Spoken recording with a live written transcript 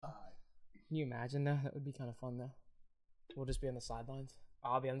Can you imagine though? That would be kind of fun though. We'll just be on the sidelines.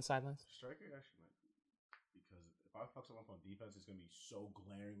 I'll be on the sidelines. Striker actually might be, because if I fuck someone up on defense, it's gonna be so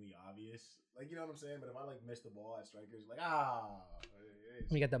glaringly obvious. Like, you know what I'm saying? But if I like miss the ball at striker, it's like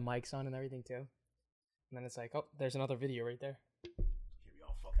We got the mics on and everything too. And then it's like, oh, there's another video right there. Here we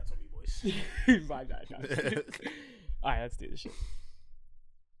all fuck. That's on me, boys. My bad, guys. All right, let's do this shit.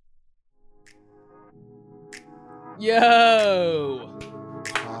 Yo,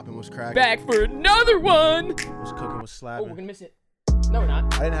 Popping was cracking. back for another one. Was cooking, was Oh, slapping. we're gonna miss it. No, we're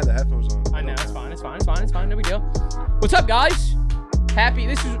not. I didn't have the headphones on. I know, it's fine. It's fine. No big deal. What's up, guys?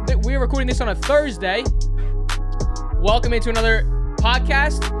 We're recording this on a Thursday. Welcome into another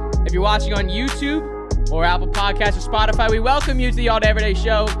podcast. If you're watching on YouTube or Apple Podcasts or Spotify, we welcome you to the All Day Everyday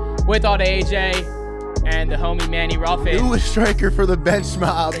Show with All Day AJ and the homie Manny Ruffin. Newest striker for the bench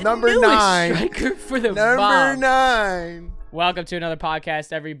mob. Number 9. Striker for the Number mob. 9. Welcome to another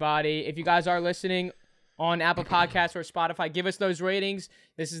podcast, everybody. If you guys are listening on Apple Podcasts or Spotify, give us those ratings.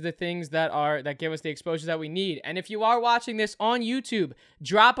 This is the things that give us the exposure that we need. And if you are watching this on YouTube,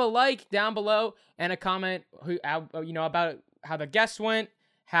 drop a like down below and a comment about how the guests went,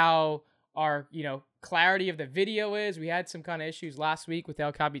 how our clarity of the video is. We had some kind of issues last week with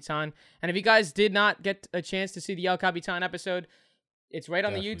El Capitan. And if you guys did not get a chance to see the El Capitan episode, it's right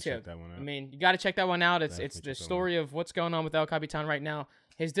on the YouTube. I mean, you got to check that one out. It's the story of what's going on with El Capitan right now.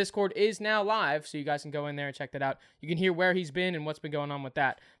 His Discord is now live, so you guys can go in there and check that out. You can hear where he's been and what's been going on with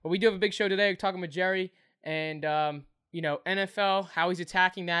that. But we do have a big show today. We're talking with Jerry and, NFL, how he's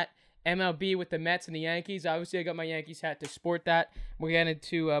attacking that. MLB with the Mets and the Yankees. Obviously, I got my Yankees hat to sport that. We're getting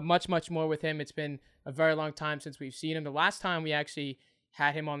into much more with him. It's been a very long time since we've seen him. The last time we actually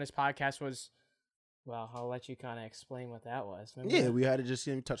had him on this podcast was, well, I'll let you kind of explain what that was. Yeah, we had to just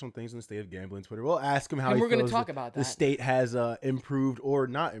touch on things in the state of gambling Twitter. We'll ask him how we're going to talk about that. The state has improved or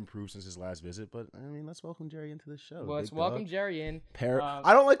not improved since his last visit. But, I mean, let's welcome Jerry into the show. Well, let's welcome Jerry in.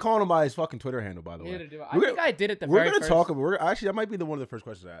 I don't like calling him by his fucking Twitter handle, by the way. Neither do I. I think I did it the very first. We're going to talk about actually, that might be one of the first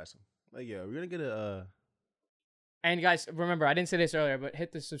questions I ask him. Like, yeah, we're going to get a... And, guys, remember, I didn't say this earlier, but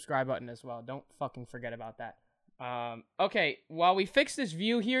hit the subscribe button as well. Don't fucking forget about that. Okay, while we fix this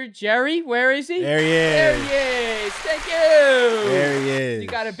view here, Jerry, where is he? There he is. There he is. Thank you. There he is. You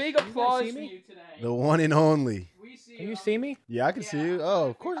got a big applause for you today. The one and only. Can you see me? Yeah, I can see you. Oh,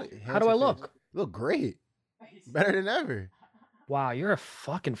 of course. How do I look? You look great. Better than ever. Wow, you're a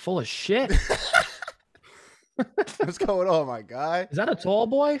fucking full of shit. What's going on, my guy? Is that a tall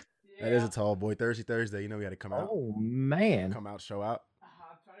boy? Yeah. That is a tall boy. Thursday. You know we had to come out. Oh, man. Come out, show out.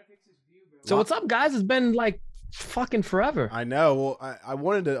 I'm trying to fix this view, bro. So what's up, guys? It's been like fucking forever. I know. Well, I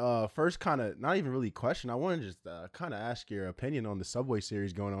wanted to first kind of not even really question. I wanted to just kind of ask your opinion on the Subway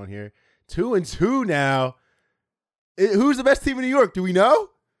series going on here. 2-2 now. Who's the best team in New York? Do we know?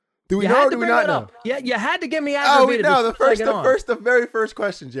 Do we know or do we not know? Yeah, you had to get me aggravated. Oh, no. The very first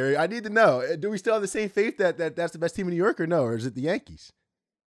question, Jerry. I need to know. Do we still have the same faith that that's the best team in New York or no? Or is it the Yankees?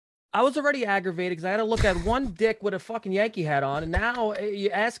 I was already aggravated because I had to look at one dick with a fucking Yankee hat on, and now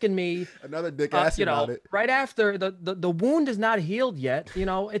you're asking me another dick asking about it. Right after the wound is not healed yet.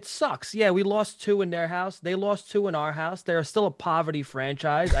 It sucks. Yeah, we lost 2 in their house. They lost 2 in our house. They're still a poverty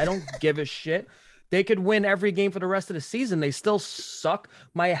franchise. I don't give a shit. They could win every game for the rest of the season. They still suck.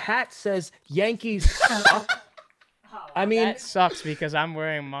 My hat says Yankees suck. I mean, that sucks because I'm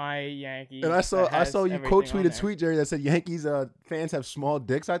wearing my Yankees. And I saw you quote tweet a tweet, Jerry, that said Yankees fans have small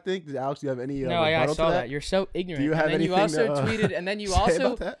dicks. I think. Alex, do you have any? No, I saw that. You're so ignorant. Do you have anything?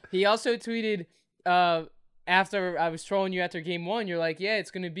 He also tweeted after I was trolling you after game 1. You're like, yeah,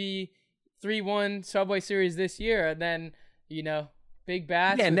 it's gonna be 3-1 Subway Series this year, and then big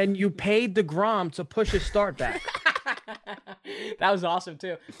bats. Yeah, and then you paid DeGrom to push his start back. That was awesome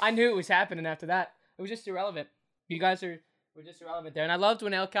too. I knew it was happening after that. It was just irrelevant. You guys were just irrelevant there. And I loved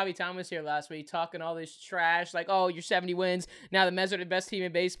when El Capitan was here last week talking all this trash, like, oh, you're 70 wins. Now the Mets are the best team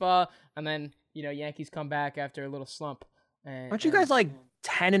in baseball. And then, Yankees come back after a little slump. Aren't you guys like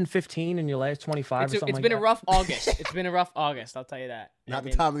 10-15 in your last 25 or something It's been a rough August. It's been a rough August, I'll tell you that. Not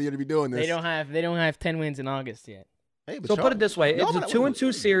the time of the year to be doing this. They don't have 10 wins in August yet. Hey, so put it this way. It's a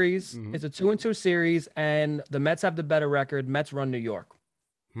 2-2 series. Mm-hmm. It's a 2-2 series, and the Mets have the better record. Mets run New York.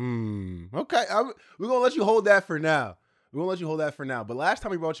 Okay. We're going to let you hold that for now. But last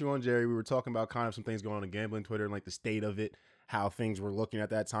time we brought you on, Jerry, we were talking about kind of some things going on in gambling Twitter and like the state of it, how things were looking at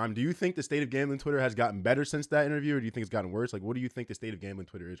that time. Do you think the state of gambling Twitter has gotten better since that interview, or do you think it's gotten worse? Like, what do you think the state of gambling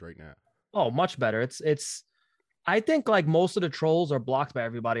Twitter is right now? Oh, much better. It's I think like most of the trolls are blocked by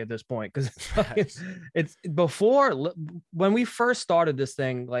everybody at this point because it's before when we first started this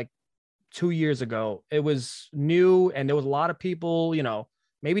thing like 2 years ago, it was new and there was a lot of people,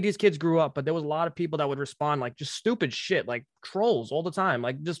 maybe these kids grew up, but there was a lot of people that would respond like just stupid shit, like trolls all the time,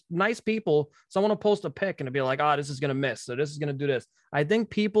 like just nice people. Someone will post a pic and it'll be like, oh, this is going to miss. So this is going to do this. I think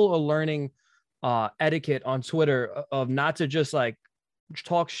people are learning etiquette on Twitter of not to just like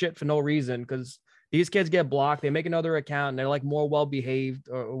talk shit for no reason, because these kids get blocked. They make another account and they're like more well-behaved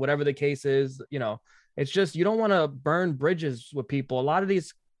or whatever the case is. You know, it's just, you don't want to burn bridges with people. A lot of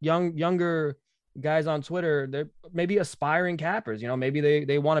these younger guys on Twitter, they're maybe aspiring cappers, you know, maybe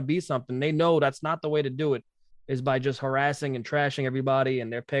they want to be something. They know that's not the way to do it, is by just harassing and trashing everybody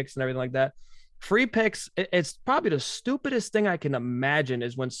and their picks and everything like that. Free picks, it's probably the stupidest thing I can imagine,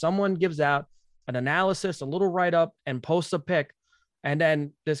 is when someone gives out an analysis, a little write-up, and posts a pick, and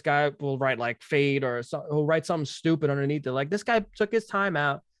then this guy will write like fade or he'll write something stupid underneath it. Like, this guy took his time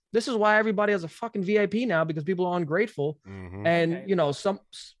out. This is why everybody has a fucking VIP now, because people are ungrateful. And, Okay. you know,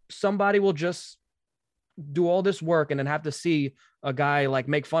 somebody will just do all this work and then have to see a guy like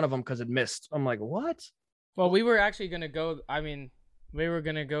make fun of him because it missed. I'm like, what? Well, we were actually going to go. I mean, we were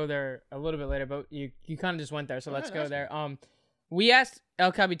going to go there a little bit later, but you kind of just went there. So let's go there. We asked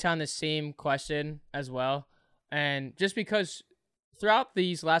El Capitan the same question as well. And just because throughout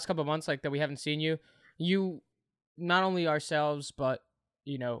these last couple of months, like that we haven't seen you not only ourselves, but,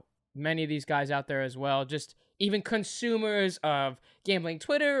 you know, many of these guys out there as well, just even consumers of gambling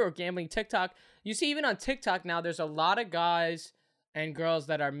Twitter or gambling TikTok. You see, even on TikTok now, there's a lot of guys and girls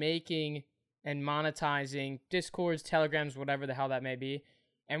that are making and monetizing Discords, Telegrams, whatever the hell that may be.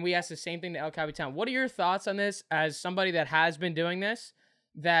 And we asked the same thing to El Capitan. What are your thoughts on this as somebody that has been doing this,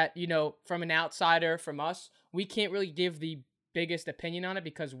 that, you know, from an outsider, from us, we can't really give the biggest opinion on it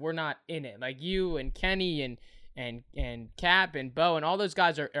because we're not in it. Like you and Kenny and Cap and Bo and all those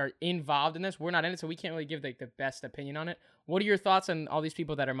guys are involved in this. We're not in it, so we can't really give the best opinion on it. What are your thoughts on all these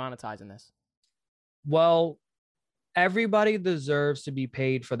people that are monetizing this? Well, everybody deserves to be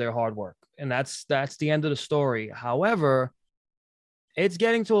paid for their hard work, and that's the end of the story. However, it's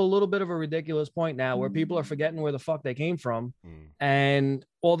getting to a little bit of a ridiculous point now where people are forgetting where the fuck they came from. And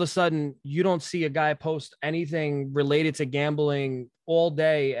all of a sudden you don't see a guy post anything related to gambling all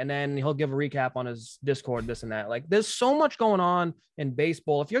day, and then he'll give a recap on his Discord, this and that. Like, there's so much going on in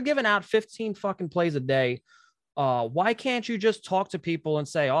baseball. If you're giving out 15 fucking plays a day, why can't you just talk to people and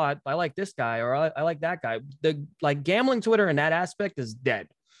say, oh, I like this guy, or I like that guy? The like gambling Twitter in that aspect is dead.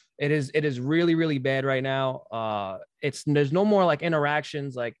 It is really, really bad right now. There's no more like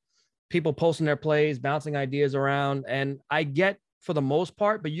interactions, like people posting their plays, bouncing ideas around. And I get for the most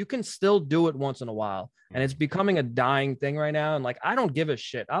part, but you can still do it once in a while. And it's becoming a dying thing right now. And like, I don't give a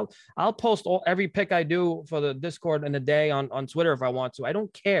shit. I'll post every pick I do for the Discord in a day on Twitter if I want to. I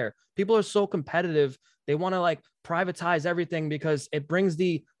don't care. People are so competitive. They want to like privatize everything because it brings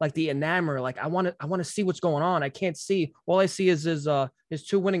the enamor. Like, I want to see what's going on. I can't see. All I see is his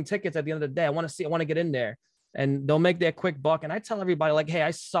 2 winning tickets at the end of the day. I want to get in there, and they'll make their quick buck. And I tell everybody like, hey,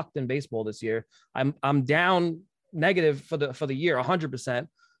 I sucked in baseball this year. I'm down negative for the year, 100%.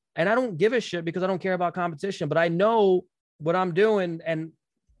 And I don't give a shit because I don't care about competition, but I know what I'm doing. And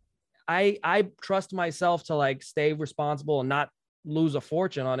I trust myself to like stay responsible and not lose a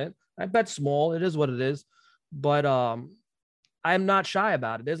fortune on it. I bet small. It is what it is. But I'm not shy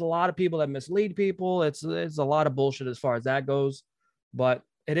about it. There's a lot of people that mislead people. It's a lot of bullshit as far as that goes. But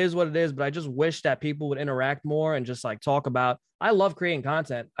it is what it is. But I just wish that people would interact more and just like talk about. I love creating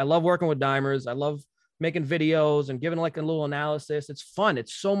content. I love working with dimers. I love making videos and giving like a little analysis. It's fun.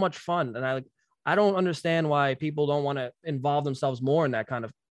 It's so much fun. And I don't understand why people don't want to involve themselves more in that kind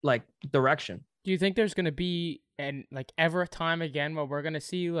of like direction. Do you think there's going to be ever a time again where we're going to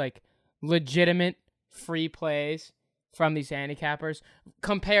see like legitimate free plays from these handicappers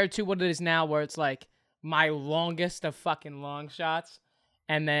compared to what it is now, where it's like my longest of fucking long shots,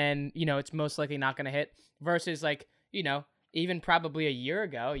 and then, you know, it's most likely not going to hit, versus like, you know, even probably a year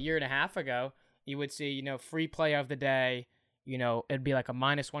and a half ago, you would see, you know, free play of the day, you know, it'd be like a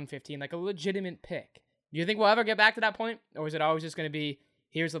 -115, like a legitimate pick. Do you think we'll ever get back to that point? Or is it always just going to be,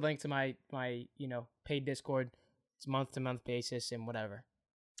 here's the link to my, you know, paid Discord, it's month to month basis and whatever?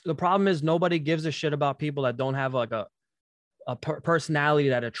 The problem is nobody gives a shit about people that don't have like a personality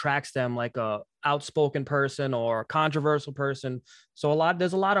that attracts them, like a outspoken person or a controversial person. So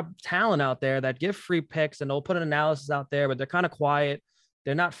there's a lot of talent out there that give free picks and they'll put an analysis out there, but they're kind of quiet.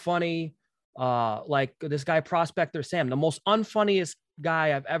 They're not funny. Like this guy Prospector Sam, the most unfunniest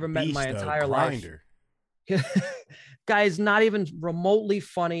guy I've ever met in my entire life. Guy is not even remotely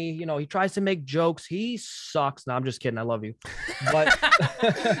funny. You know, he tries to make jokes. He sucks. No, I'm just kidding. I love you. But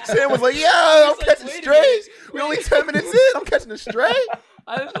Sam was like, I'm catching strays. We're only 10 minutes in. I'm catching a stray.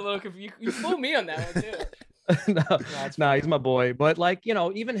 I was a little confused. You fooled me on that one too. No, That's no, he's funny. my boy. But like,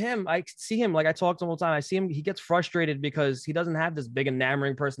 even him, I see him, like I talk to him all the time. I see him, he gets frustrated because he doesn't have this big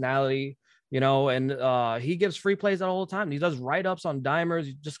enamoring personality, and he gives free plays out all the time. He does write-ups on dimers.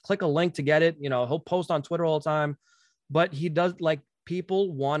 You just click a link to get it. He'll post on Twitter all the time. But he does, like,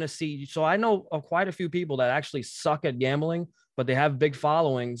 people want to see. So I know of quite a few people that actually suck at gambling, but they have big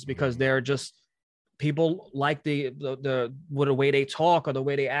followings because they're just people like the way they talk or the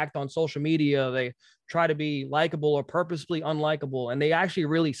way they act on social media. They try to be likable or purposely unlikable, and they actually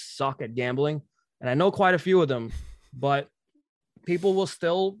really suck at gambling. And I know quite a few of them, but people will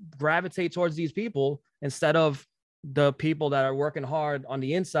still gravitate towards these people instead of the people that are working hard on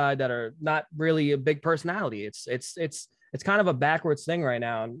the inside that are not really a big personality. It's kind of a backwards thing right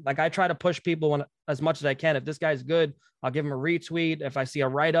now. And like, I try to push people as much as I can. If this guy's good, I'll give him a retweet. If I see a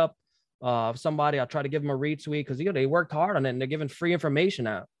write-up of somebody, I'll try to give them a retweet because they worked hard on it and they're giving free information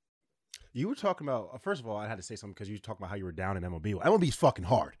out. You were talking about, first of all, I had to say something because you were talking about how you were down in MLB. MLB is fucking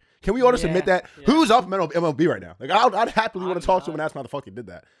hard. Can we all just admit that? Yeah. Who's up MLB right now? Like, I'd happily want to talk to him and ask him how the fuck they did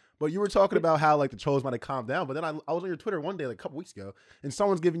that. But you were talking about how, like, the trolls might have calmed down. But then I was on your Twitter one day, like a couple weeks ago, and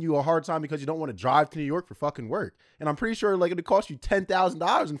someone's giving you a hard time because you don't want to drive to New York for fucking work. And I'm pretty sure, like, it would cost you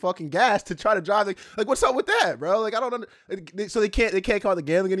 $10,000 in fucking gas to try to drive. Like, what's up with that, bro? Like, I don't so they can't call it the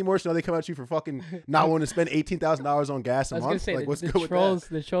gambling anymore. So now they come at you for fucking not wanting to spend $18,000 on gas a month. I was gonna say, like, what's good with that?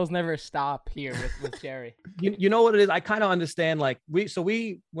 The trolls never stop here with Jerry. You know what it is? I kind of understand. Like, when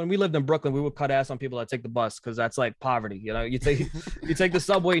we lived in Brooklyn, we would cut ass on people that take the bus because that's like poverty. You take the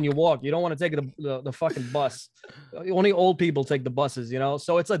subway and you walk. You don't want to take the fucking bus. Only old people take the buses.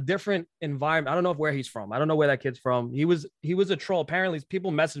 So it's a different environment. I don't know where he's from. I don't know where that kid's from. He was a troll. Apparently,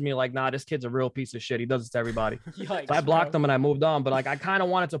 people messaged me like, "Nah, this kid's a real piece of shit. He does this to everybody." Yikes, so I blocked him and I moved on. But like, I kind of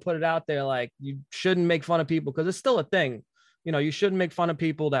wanted to put it out there. Like, you shouldn't make fun of people because it's still a thing. You shouldn't make fun of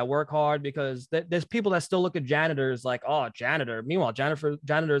people that work hard because there's people that still look at janitors like, oh, janitor. Meanwhile,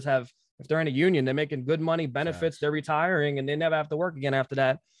 janitors have, if they're in a union, they're making good money, benefits, they're retiring, and they never have to work again after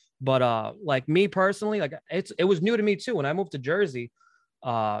that. But like, me personally, like, it was new to me too. When I moved to Jersey,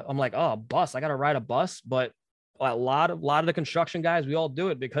 I'm like, oh, bus, I got to ride a bus. But a lot of the construction guys, we all do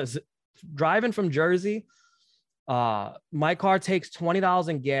it because driving from Jersey, my car takes $20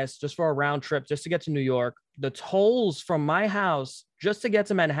 in gas just for a round trip, just to get to New York. The tolls from my house just to get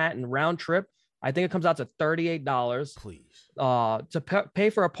to Manhattan round trip, I think it comes out to $38. Please. To pay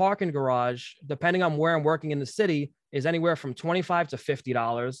for a parking garage, depending on where I'm working in the city, is anywhere from $25 to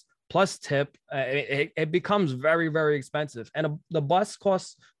 $50 plus tip. It becomes very, very expensive. And the bus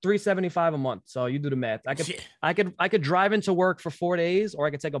costs $375 a month. So you do the math. I could drive into work for 4 days, or I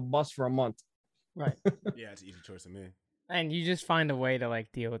could take a bus for a month. Right. Yeah, it's an easy choice to me. And you just find a way to like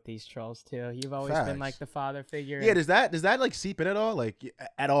deal with these trolls too. You've always been like the father figure. Yeah, does that like seep in at all? Like,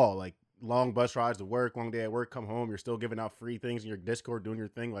 at all? Like, long bus rides to work, long day at work, come home, you're still giving out free things in your Discord, doing your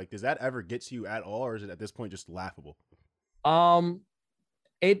thing. Like, does that ever get to you at all, or is it at this point just laughable?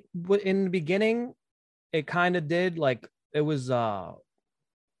 It in the beginning, it kind of did. Like, it was I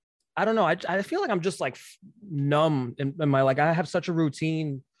don't know. I feel like I'm just like numb in my, like, I have such a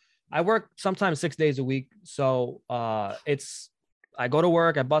routine. I work sometimes 6 days a week. So I go to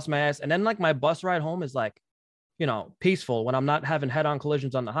work, I bust my ass. And then like my bus ride home is like, peaceful when I'm not having head-on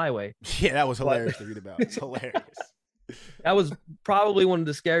collisions on the highway. Yeah, that was hilarious to read about. It's hilarious. That was probably one of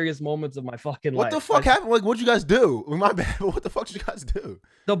the scariest moments of my fucking life. What the fuck happened? Like, what'd you guys do? My bad, but what the fuck did you guys do?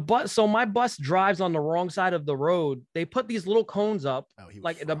 So my bus drives on the wrong side of the road. They put these little cones up. Oh,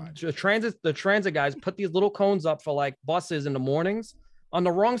 like the transit guys put these little cones up for like buses in the mornings on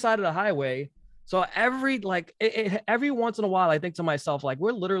the wrong side of the highway. So every once in a while, I think to myself, like,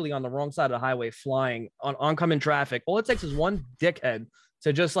 we're literally on the wrong side of the highway flying on oncoming traffic. All it takes is one dickhead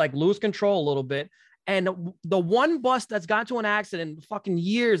to just like lose control a little bit. And the one bus that's got to an accident in fucking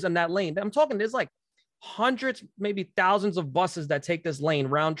years in that lane, I'm talking, there's like hundreds, maybe thousands of buses that take this lane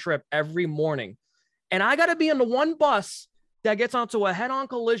round trip every morning. And I got to be in the one bus that gets onto a head-on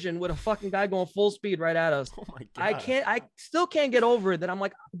collision with a fucking guy going full speed right at us. Oh my God. I still can't get over it that I'm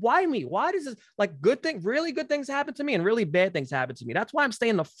like, why me? Why does this, like, really good things happen to me and really bad things happen to me? That's why I'm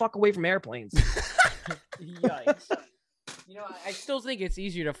staying the fuck away from airplanes. Yikes. I still think it's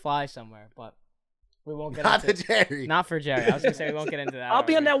easier to fly somewhere, but we won't get into Jerry. Not for Jerry. I was going to say we won't get into that. I'll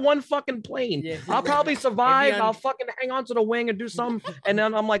be on that one fucking plane. Yeah. I'll probably survive. I'll fucking hang on to the wing and do something. And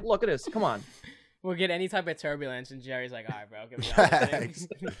then I'm like, look at this. Come on. We'll get any type of turbulence, and Jerry's like, all right, bro, give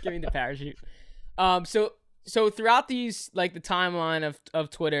me the parachute. So throughout these, like, the timeline of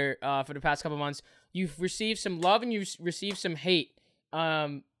Twitter for the past couple months, you've received some love and you've received some hate.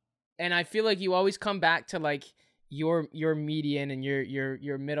 And I feel like you always come back to like your median and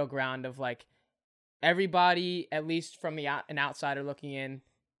your middle ground of like, everybody, at least from an outsider looking in,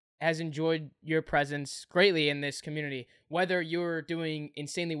 has enjoyed your presence greatly in this community, whether you're doing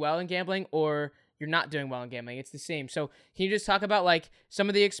insanely well in gambling or you're not doing well in gambling. It's the same. So can you just talk about like some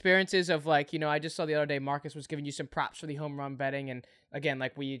of the experiences of like, I just saw the other day Marcus was giving you some props for the home run betting, and again,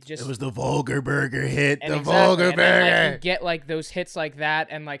 it was the Vulgar Burger hit, and the exactly, Vulgar and Burger. then, like, you get like those hits like that,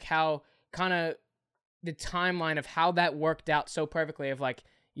 and like how kind of the timeline of how that worked out so perfectly of like,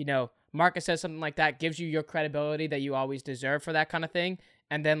 Marcus says something like that, gives you your credibility that you always deserve for that kind of thing.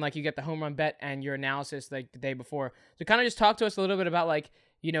 And then like you get the home run bet and your analysis like the day before. So kind of just talk to us a little bit about like,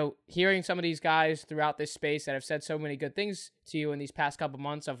 hearing some of these guys throughout this space that have said so many good things to you in these past couple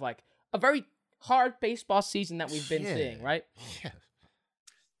months of like a very hard baseball season that we've been seeing, right? Yeah.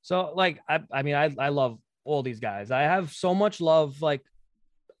 So like, I love all these guys. I have so much love. Like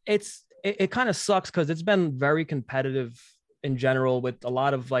it kind of sucks because it's been very competitive in general with a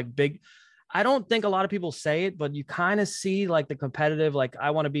lot of like I don't think a lot of people say it, but you kind of see like the competitive, like I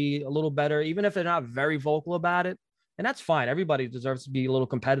want to be a little better, even if they're not very vocal about it. And that's fine. Everybody deserves to be a little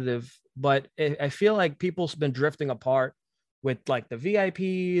competitive, but I feel like people's been drifting apart with like the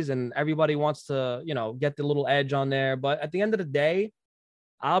VIPs and everybody wants to, get the little edge on there. But at the end of the day,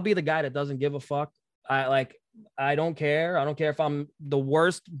 I'll be the guy that doesn't give a fuck. I don't care. I don't care if I'm the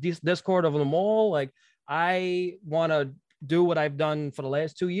worst Discord of them all. Like I want to do what I've done for the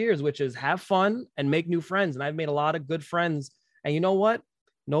last 2 years, which is have fun and make new friends. And I've made a lot of good friends. And you know what?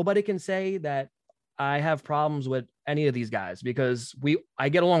 Nobody can say that I have problems with any of these guys because I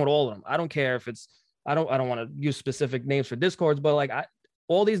get along with all of them. I don't care if it's, I don't want to use specific names for Discords, but like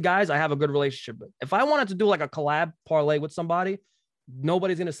all these guys, I have a good relationship with. If I wanted to do like a collab parlay with somebody,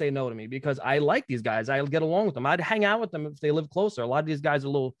 nobody's going to say no to me because I like these guys. I'll get along with them. I'd hang out with them if they live closer. A lot of these guys are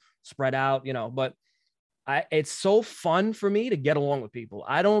a little spread out, but it's so fun for me to get along with people.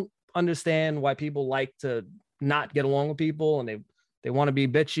 I don't understand why people like to not get along with people and they want to be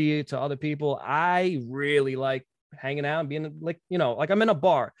bitchy to other people. I really like hanging out and being like, like I'm in a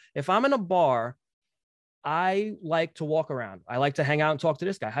bar. If I'm in a bar, I like to walk around. I like to hang out and talk to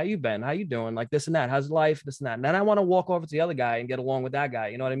this guy. How you been? How you doing? Like this and that. How's life? This and that. And then I want to walk over to the other guy and get along with that guy.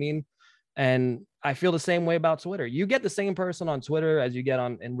 You know what I mean? And I feel the same way about Twitter. You get the same person on Twitter as you get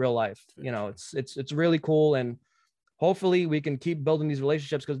in real life. It's really cool. And hopefully we can keep building these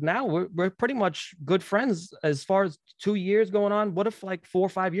relationships because now we're pretty much good friends as far as 2 years going on. What if like 4 or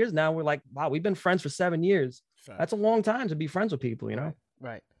 5 years now we're like, wow, we've been friends for 7 years. Fact. That's a long time to be friends with people,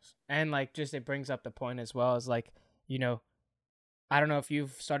 Right. And like just it brings up the point as well as like, I don't know if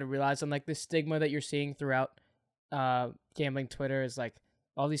you've started realizing like the stigma that you're seeing throughout gambling Twitter is like,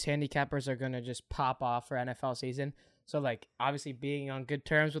 all these handicappers are going to just pop off for NFL season. So, like, obviously being on good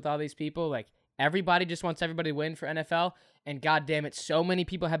terms with all these people, like, everybody just wants everybody to win for NFL. And God damn it, so many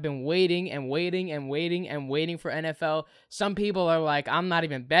people have been waiting and waiting and waiting and waiting for NFL. Some people are like, I'm not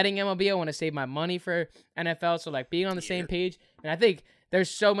even betting MLB. I want to save my money for NFL. So, like, being on the same page. And I think there's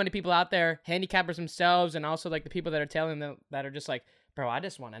so many people out there, handicappers themselves, and also, like, the people that are telling them that are just like, bro, I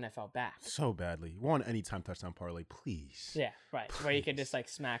just want NFL back. So badly. Want anytime touchdown parlay, please. Yeah, right. Where you can just like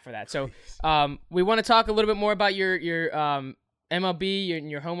smack for that. So we want to talk a little bit more about your MLB,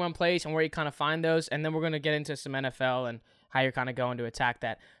 your home run plays and where you kind of find those. And then we're going to get into some NFL and how you're kind of going to attack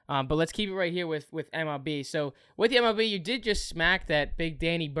that. But let's keep it right here with MLB. So with the MLB, you did just smack that big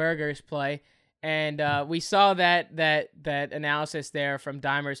Danny Burgers play. And we saw that analysis there from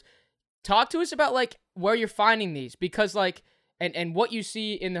Dimers. Talk to us about like where you're finding these because like, and what you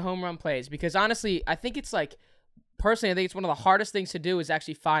see in the home run plays, because honestly, I think it's like, personally, I think it's one of the hardest things to do is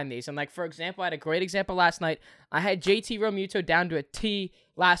actually find these. And like, for example, I had a great example last night. I had JT Realmuto down to a T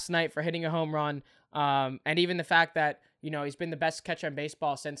last night for hitting a home run. And even the fact that, he's been the best catcher in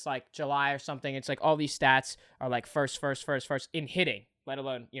baseball since like July or something. It's like all these stats are like first in hitting, let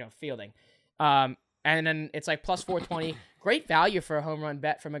alone, fielding. And then it's like plus 420, great value for a home run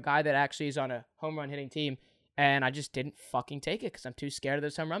bet from a guy that actually is on a home run hitting team. And I just didn't fucking take it because I'm too scared of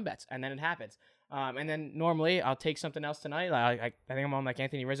those home run bets. And then it happens. And then normally I'll take something else tonight. I think I'm on like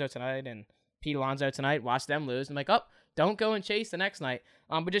Anthony Rizzo tonight and Pete Alonso tonight. Watch them lose. I'm like, oh, don't go and chase the next night.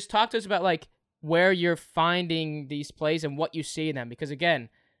 But just talk to us about like where you're finding these plays and what you see in them. Because again,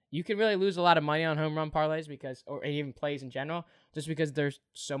 you can really lose a lot of money on home run parlays or even plays in general, just because they're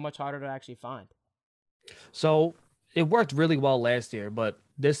so much harder to actually find. So it worked really well last year, but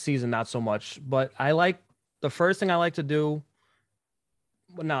this season, not so much. But the first thing I like to do,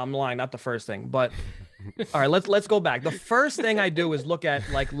 no, I'm lying, not the first thing, but all right, let's go back. The first thing I do is look at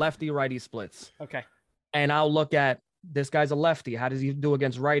like lefty righty splits. Okay. And I'll look at this guy's a lefty. How does he do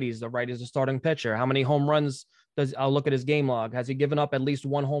against righties? The righty's a starting pitcher. How many home runs I'll look at his game log. Has he given up at least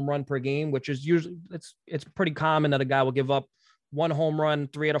one home run per game, which is usually it's pretty common that a guy will give up one home run,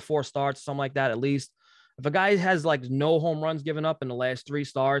 3 out of 4 starts, something like that at least. If a guy has like no home runs given up in the last 3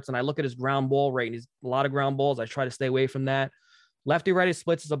 starts, and I look at his ground ball rate, and he's a lot of ground balls, I try to stay away from that. Lefty righty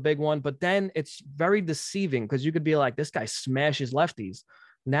splits is a big one, but then it's very deceiving because you could be like, this guy smashes lefties.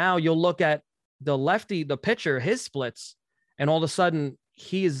 Now you'll look at the pitcher, his splits, and all of a sudden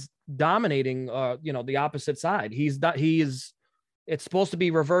he is dominating, the opposite side. It's supposed to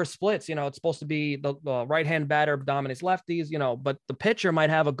be reverse splits. It's supposed to be the right-hand batter dominates lefties, but the pitcher might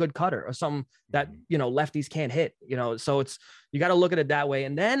have a good cutter or something that, lefties can't hit, so you got to look at it that way.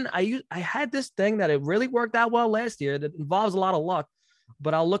 And then I had this thing that it really worked out well last year that involves a lot of luck,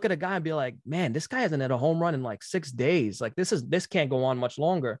 but I'll look at a guy and be like, man, this guy hasn't hit a home run in like 6 days. Like this can't go on much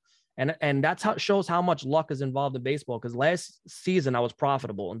longer. And that's how it shows how much luck is involved in baseball. Because last season I was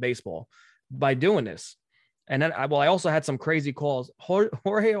profitable in baseball by doing this. And then I also had some crazy calls.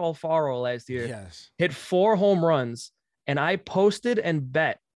 Jorge Alfaro last year hit 4 home runs, and I posted and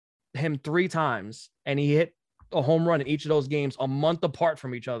bet him 3 times, and he hit a home run in each of those games a month apart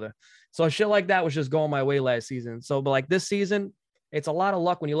from each other. So shit like that was just going my way last season. So, but like this season, it's a lot of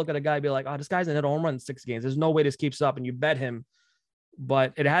luck when you look at a guy and be like, oh, this guy's hit a home run in 6 games. There's no way this keeps up, and you bet him.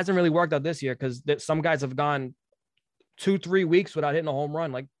 But it hasn't really worked out this year because some guys have gone 2-3 weeks without hitting a home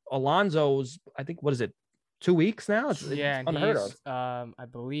run. Like Alonso's, I think, what is it, 2 weeks now? It's unheard of. I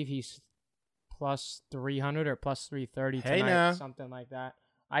believe he's plus 300 or plus 330 Hey tonight, now. something like that.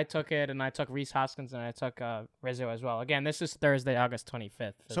 I took it, and I took Rhys Hoskins, and I took Rizzo as well. Again, this is Thursday, August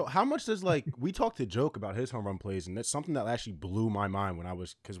 25th. So how much does we talked to Joke about his home run plays, and that's something that actually blew my mind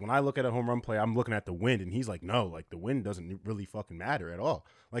because when I look at a home run play, I'm looking at the wind, and he's like, no, like the wind doesn't really fucking matter at all.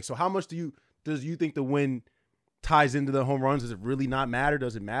 Like, so how much do you think the wind ties into the home runs? Does it really not matter?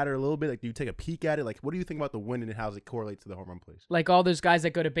 Does it matter a little bit? Like, do you take a peek at it? Like, what do you think about the wind and how does it correlate to the home run plays? Like all those guys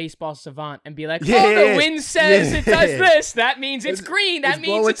that go to Baseball Savant and be like, the wind says it does this. That means it's green. That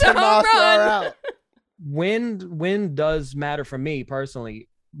means it's a home run. Wind does matter for me personally.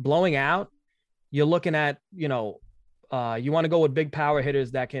 Blowing out, you're looking at, you want to go with big power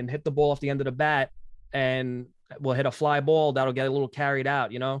hitters that can hit the ball off the end of the bat and will hit a fly ball that'll get a little carried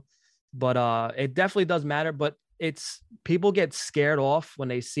out, But it definitely does matter. But people get scared off when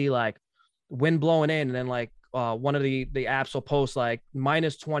they see like wind blowing in, and then like one of the apps will post like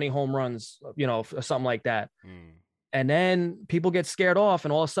minus 20 home runs, or something like that. And then people get scared off,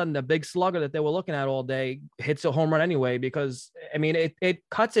 and all of a sudden the big slugger that they were looking at all day hits a home run anyway, because I mean, it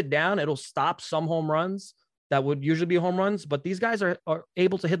cuts it down. It'll stop some home runs that would usually be home runs, but these guys are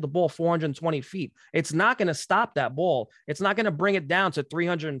able to hit the ball 420 feet. It's not going to stop that ball. It's not going to bring it down to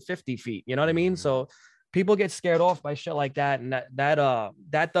 350 feet. You know what I mean? So people get scared off by shit like that. And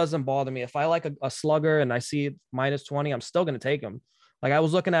that doesn't bother me. If I like a slugger and I see minus 20, I'm still going to take him. Like I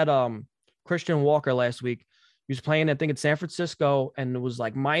was looking at Christian Walker last week. He was playing, I think, in San Francisco, and it was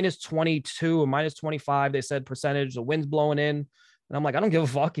like minus 22 or minus 25. They said percentage, the wind's blowing in. And I'm like, I don't give a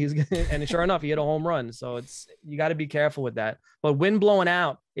fuck. And sure enough, he hit a home run. So you got to be careful with that. But wind blowing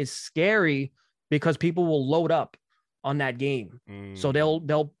out is scary because people will load up on that game. So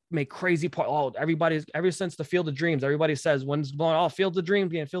they'll make crazy ever since the Field of Dreams, everybody says wind's blowing, Field of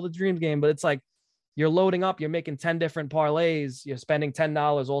Dreams game. But it's like you're loading up, you're making 10 different parlays, you're spending $10.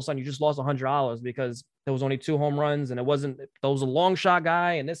 All of a sudden you just lost $100 because there was only 2 home runs, and there was a long shot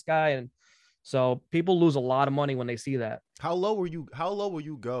guy and this guy. And so people lose a lot of money when they see that. How low will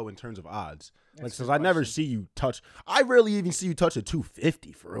you go in terms of odds? Like, since I never see you touch, I rarely even see you touch a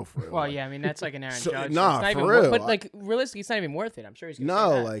 250 for real. Well, yeah, I mean that's like an Aaron Judge. Nah, for real. But like realistically, it's not even worth it. I'm sure he's gonna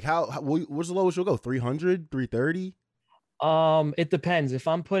say that. Like what's the lowest you'll go? 300, 330? It depends. If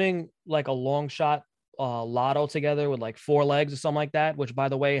I'm putting like a long shot lotto together with like 4 legs or something like that, which by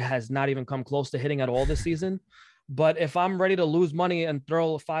the way has not even come close to hitting at all this season. But if I'm ready to lose money and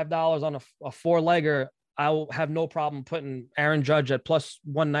throw $5 on a 4-legger, I'll have no problem putting Aaron Judge at plus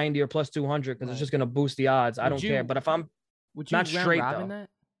 190 or plus 200 because it's just going to boost the odds. I don't care. But if I'm not straight though, that?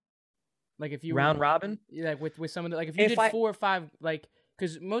 Like if you round robin, like with some of the, like if you did 4 or 5, like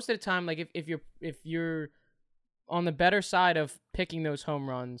because most of the time, like if you're on the better side of picking those home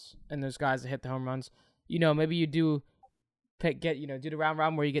runs and those guys that hit the home runs, maybe you do do the round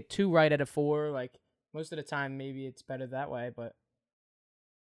robin where you get 2 right out of 4, like. Most of the time, maybe it's better that way, but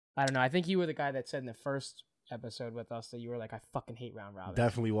I don't know. I think you were the guy that said in the first episode with us that you were like, I fucking hate round robin.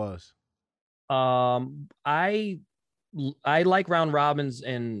 Definitely was. I like round robins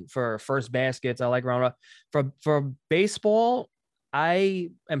for first baskets. I like round for baseball. I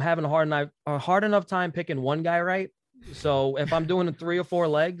am having a hard enough time picking one guy right. So if I'm doing 3 or 4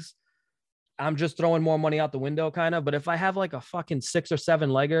 legs, I'm just throwing more money out the window, kind of. But if I have like a fucking 6 or 7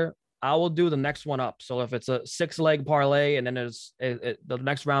 legger, I will do the next one up. So if it's a 6-leg parlay, and then the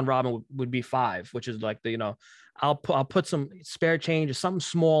next round robin would be 5, which is like I'll put some spare change or something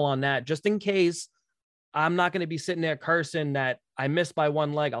small on that, just in case. I'm not going to be sitting there cursing that I missed by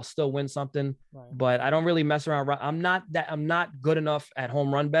 1 leg. I'll still win something, Right. but I don't really mess around. I'm not good enough at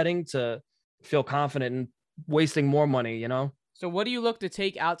home run betting to feel confident in wasting more money, So what do you look to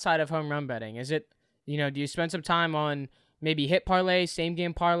take outside of home run betting? Is it, do you spend some time on maybe hit parlays, same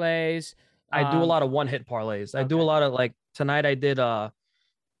game parlays? I do a lot of 1-hit parlays. I do a lot of, like, tonight I did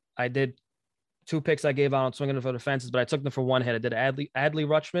 2 picks I gave out on swinging for the fences, but I took them for 1 hit. I did Adley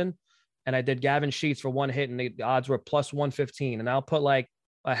Rutschman, and I did Gavin Sheets for 1 hit, and the odds were plus 115. And I'll put like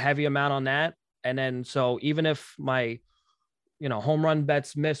a heavy amount on that. And then, so even if my, home run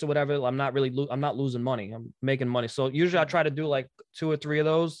bets miss or whatever, I'm not losing money. I'm making money. So usually I try to do like 2 or 3 of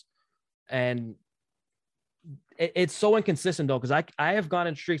those. And it's so inconsistent though, because I have gone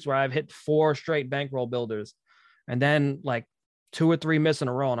in streaks where I've hit 4 straight bankroll builders, and then like 2 or 3 miss in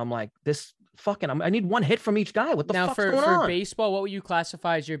a row. And I'm like, I need 1 hit from each guy. What the fuck's going on? Now, for baseball, what would you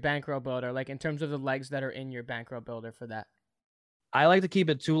classify as your bankroll builder, like in terms of the legs that are in your bankroll builder for that? I like to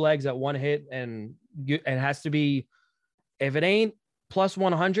keep it 2 legs at 1 hit, and it has to be, if it ain't plus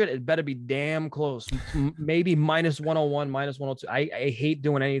 100, it better be damn close. Maybe minus 101, minus 102. I hate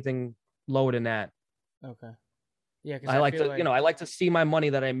doing anything lower than that. Okay. Yeah, I like to, I like to see my money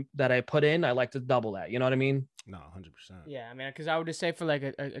that I put in. I like to double that. You know what I mean? No, 100%. Yeah, I mean, because I would just say for like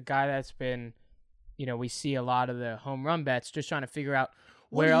a guy that's been, we see a lot of the home run bets, just trying to figure out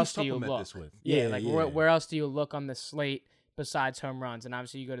where else do you look. This with? Where else do you look on the slate besides home runs? And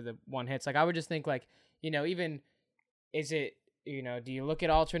obviously you go to the 1 hits. Like I would just think like, even, is it, do you look at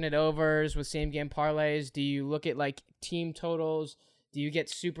alternate overs with same game parlays? Do you look at like team totals? Do you get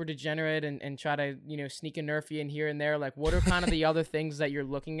super degenerate and try to, sneak a nerfy in here and there? Like, what are kind of the other things that you're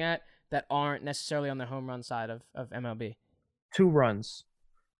looking at that aren't necessarily on the home run side of MLB? 2 runs.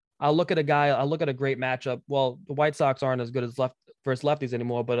 I'll look at a great matchup. Well, the White Sox aren't as good as versus lefties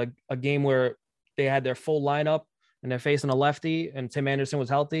anymore, but a game where they had their full lineup and they're facing a lefty and Tim Anderson was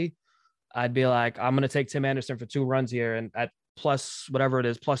healthy, I'd be like, I'm going to take Tim Anderson for 2 runs here. And at plus whatever it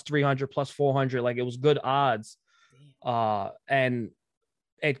is, plus 300, plus 400, like it was good odds. And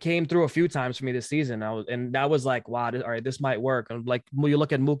it came through a few times for me this season. That was like, wow, all right, this might work. And like, you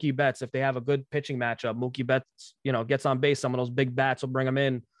look at Mookie Betts, if they have a good pitching matchup, Mookie Betts, gets on base, some of those big bats will bring him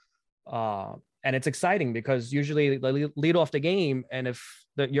in. And it's exciting because usually they lead off the game. And if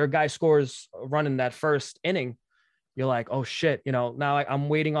your guy scores a run in that first inning, you're like, oh shit, now I'm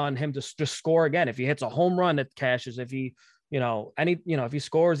waiting on him to just score again. If he hits a home run, it cashes. If he, if he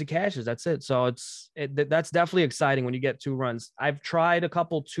scores, he cashes. That's it. So that's definitely exciting when you get 2 runs. I've tried a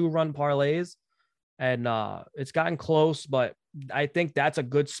couple 2-run parlays, and it's gotten close, but I think that's a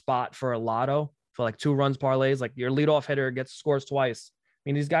good spot for a lotto for like 2 runs parlays. Like your leadoff hitter scores twice. I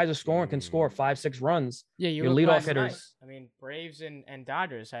mean, these guys can score 5-6 runs. Yeah, your leadoff hitters. I mean, Braves and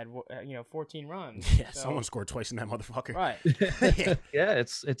Dodgers had 14 runs. Yeah, so. Someone scored twice in that motherfucker. Right. Yeah,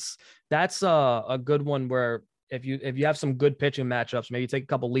 that's a good one where if you have some good pitching matchups, maybe take a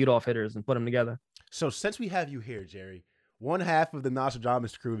couple leadoff hitters and put them together. So since we have you here, Jerry, one half of the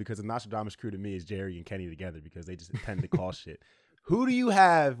Nostradamus crew, because the Nostradamus crew to me is Jerry and Kenny together because they just tend to call shit. Who do you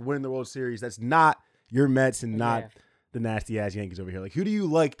have winning the World Series that's not your Mets and not the nasty ass Yankees over here? Like, who do you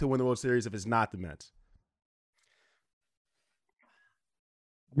like to win the World Series if it's not the Mets?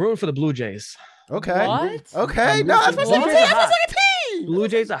 I'm rooting for the Blue Jays. Okay. What? Okay. No, that's my second team. That's my second team. Blue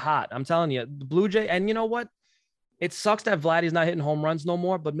Jays are hot. I'm telling you, the Blue Jay. And you know what? It sucks that Vladdy's not hitting home runs no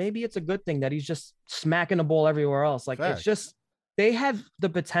more, but maybe it's a good thing that he's just smacking the ball everywhere else. Like, it's just, they have the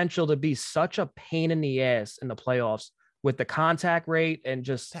potential to be such a pain in the ass in the playoffs with the contact rate and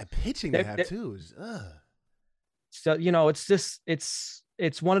just that pitching they have too is So,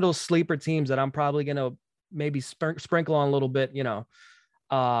 it's one of those sleeper teams that I'm probably going to maybe sprinkle on a little bit,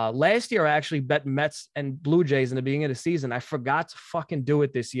 Last year, I actually bet Mets and Blue Jays in the beginning of the season. I forgot to fucking do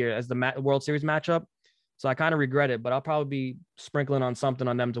it this year as the World Series matchup. So I kind of regret it, but I'll probably be sprinkling on something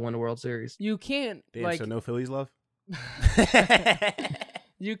on them to win the World Series. You can't, damn, so no Phillies love?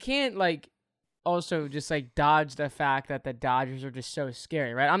 You can't, also just, dodge the fact that the Dodgers are just so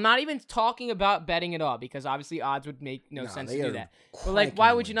scary, right? I'm not even talking about betting at all because, obviously, odds would make no sense to do that. But,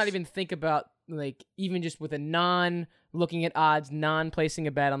 why would you not even think about, even just with a non-looking at odds, non-placing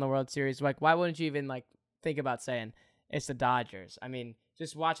a bet on the World Series? Why wouldn't you even, think about saying it's the Dodgers? I mean,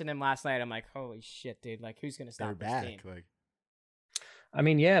 just watching them last night, I'm like, holy shit, dude. Who's going to stop this team? I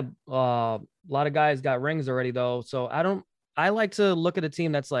mean, yeah, a lot of guys got rings already, though. So I don't I like to look at a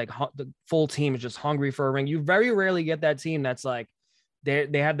team that's like the full team is just hungry for a ring. You very rarely get that team that's like they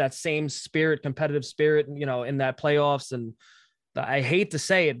have that same spirit, competitive spirit, you know, in that playoffs. And I hate to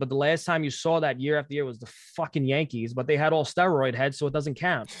say it, but the last time you saw that year after year was the fucking Yankees, but they had all steroid heads, so it doesn't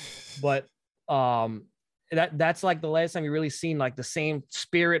count. But that's like the last time you really seen like the same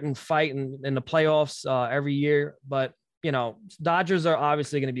spirit and fight in the playoffs every year. But you know, Dodgers are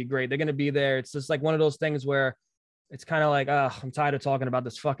obviously going to be great. They're going to be there. It's just like one of those things where it's kind of like, I'm tired of talking about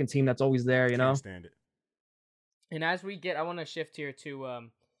this fucking team that's always there, you know? Can't stand it. And as we get, I want to shift here to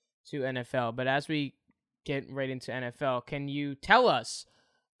NFL, but as we get right into NFL, can you tell us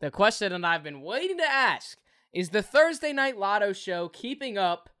the question that I've been waiting to ask? Is the Thursday Night Lotto show keeping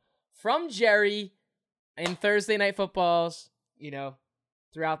up from Jerry in Thursday Night Footballs, you know,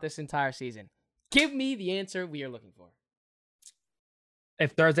 throughout this entire season? Give me the answer we are looking for.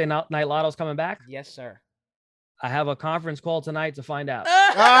 If Thursday Night Lotto's coming back? Yes, sir. I have a conference call tonight to find out. All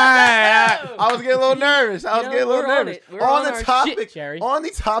right. I was getting a little nervous. On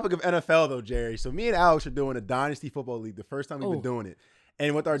the topic of NFL, though, Jerry. So me and Alex are doing a Dynasty Football League, the first time we've been doing it.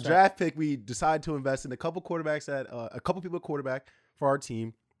 And with our draft pick, we decided to invest in a couple quarterbacks a couple people at quarterback for our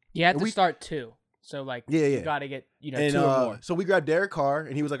team. You had to start two. So, like, you got to get, two or more. So we grabbed Derek Carr,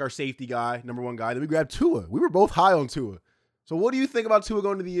 and he was like our safety guy, number one guy. Then we grabbed Tua. We were both high on Tua. So what do you think about Tua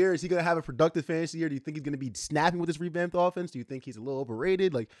going into the year? Is he going to have a productive fantasy year? Do you think he's going to be snapping with this revamped offense? Do you think he's a little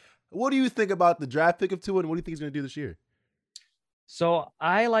overrated? Like, what do you think about the draft pick of Tua, and what do you think he's going to do this year? So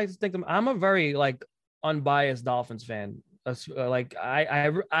I like to think I'm a very like unbiased Dolphins fan. I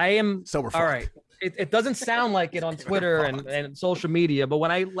am. So we're fucked. All right. It doesn't sound like it on Twitter and social media, but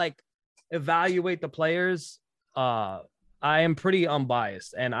when I like evaluate the players, I am pretty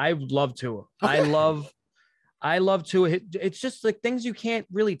unbiased, and I love Tua. I love Tua. It's just like things you can't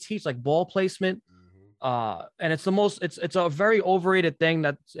really teach, like ball placement. And it's a very overrated thing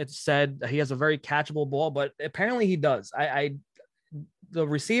that it's said that he has a very catchable ball, but apparently he does. The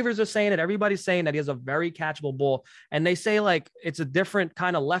receivers are saying it. Everybody's saying that he has a very catchable ball, and they say like it's a different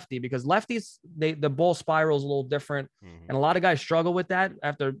kind of lefty because lefties, the ball spirals a little different, and a lot of guys struggle with that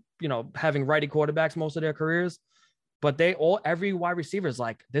after having righty quarterbacks most of their careers. But every wide receiver is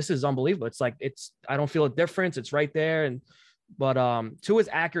like, this is unbelievable. It's like I don't feel a difference. It's right there, but Tua's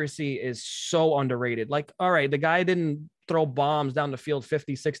accuracy is so underrated. Like, all right, the guy didn't throw bombs down the field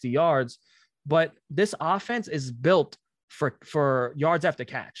 50, 60 yards, but this offense is built for yards after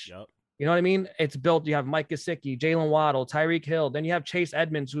catch. Yep. You know what I mean? It's built. You have Mike Gesicki, Jalen Waddle, Tyreek Hill. Then you have Chase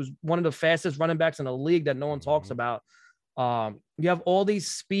Edmonds, who's one of the fastest running backs in the league that no one talks about. You have all these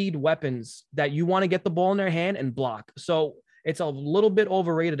speed weapons that you want to get the ball in their hand and block. So it's a little bit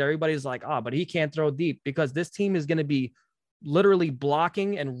overrated. Everybody's like, but he can't throw deep, because this team is going to be literally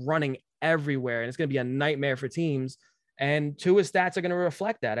blocking and running everywhere. And it's going to be a nightmare for teams. And Tua's stats are going to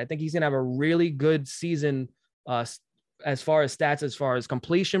reflect that. I think he's going to have a really good season as far as stats, as far as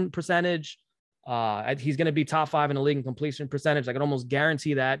completion percentage. He's going to be top 5 in the league in completion percentage. I can almost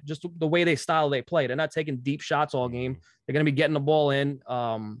guarantee that, just the way they play. They're not taking deep shots all game. They're going to be getting the ball in.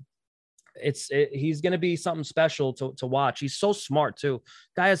 He's going to be something special to watch. He's so smart too.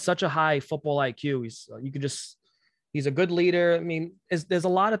 Guy has such a high football IQ. He's a good leader. I mean, there's a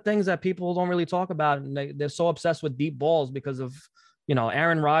lot of things that people don't really talk about, and they're so obsessed with deep balls because of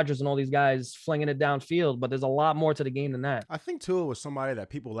Aaron Rodgers and all these guys flinging it downfield, but there's a lot more to the game than that. I think Tua was somebody that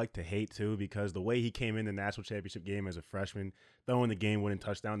people like to hate too, because the way he came in the national championship game as a freshman, throwing the game-winning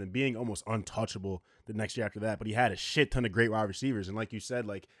touchdown and being almost untouchable the next year after that. But he had a shit ton of great wide receivers, and like you said,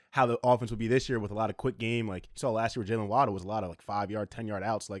 like how the offense would be this year with a lot of quick game. Like you saw last year with Jalen Waddle was a lot of like 5-yard, 10-yard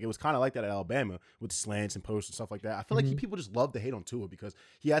outs. Like it was kind of like that at Alabama with slants and posts and stuff like that. I feel like people just love to hate on Tua because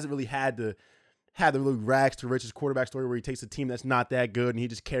he hasn't really had the really rags to riches quarterback story where he takes a team that's not that good and he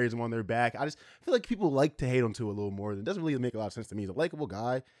just carries them on their back. I just feel like people like to hate on Tua a little more. It doesn't really make a lot of sense to me. He's a likable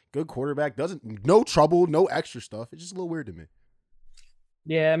guy, good quarterback, no trouble, no extra stuff. It's just a little weird to me.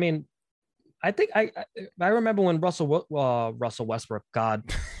 Yeah, I mean, I think I remember when Russell Westbrook,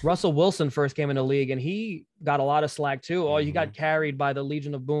 Russell Wilson first came in the league, and he got a lot of slack too. Oh, he got carried by the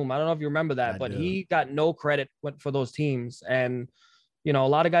Legion of Boom. I don't know if you remember that, but he got no credit for those teams. And a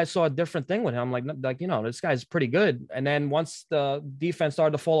lot of guys saw a different thing with him. Like, this guy's pretty good. And then once the defense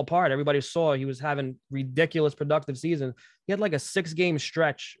started to fall apart, everybody saw he was having ridiculous productive season. He had like a 6-game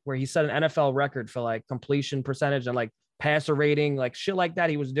stretch where he set an NFL record for like completion percentage and like passer rating, like shit like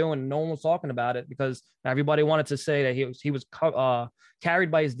that he was doing. No one was talking about it because everybody wanted to say that he was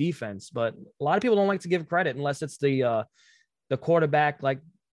carried by his defense. But a lot of people don't like to give credit unless it's the quarterback, like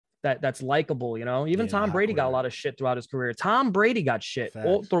that's likable, you know. Even Yeah, Tom hot Brady got a quarterback. lot of shit throughout his career. Tom Brady got shit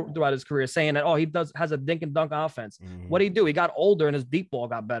all Facts. throughout his career, saying that he has a dink and dunk offense. Mhm. What did he do? He got older and his deep ball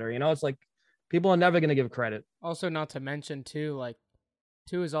got better. You know, it's like people are never gonna give credit. Also, not to mention too, like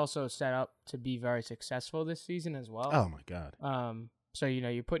Tua is also set up to be very successful this season as well. Oh my God. So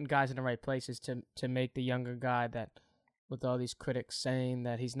you're putting guys in the right places to make the younger guy that, with all these critics saying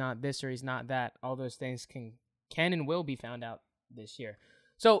that he's not this or he's not that, all those things can and will be found out this year.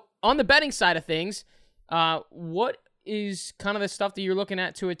 So on the betting side of things, what is kind of the stuff that you're looking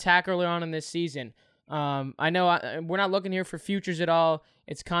at to attack early on in this season? I know we're not looking here for futures at all.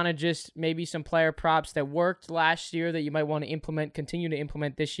 It's kind of just maybe some player props that worked last year that you might want to continue to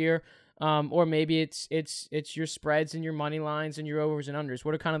implement this year. Or maybe it's your spreads and your money lines and your overs and unders.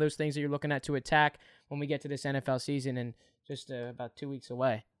 What are kind of those things that you're looking at to attack when we get to this NFL season and just about 2 weeks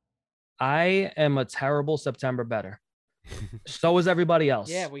away? I am a terrible September bettor. So is everybody else.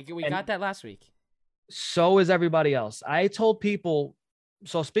 Yeah, we got that last week. So is everybody else. I told people.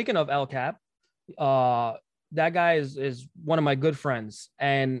 So speaking of El Cap, that guy is one of my good friends,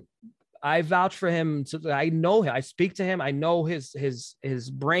 and I vouch for him. I know him. I speak to him. I know his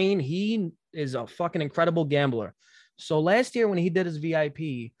brain. He is a fucking incredible gambler. So last year when he did his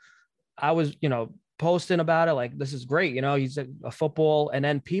VIP, I was, posting about it like, this is great. He's a football. And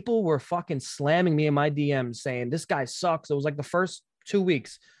then people were fucking slamming me in my DMs saying, this guy sucks. It was like the first 2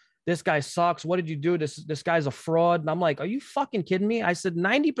 weeks. This guy sucks. What did you do? This guy's a fraud. And I'm like, are you fucking kidding me? I said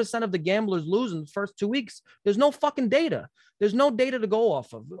 90% of the gamblers lose in the first 2 weeks. There's no fucking data. There's no data to go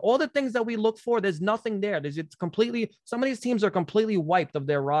off of. All the things that we look for, there's nothing there. Some of these teams are completely wiped of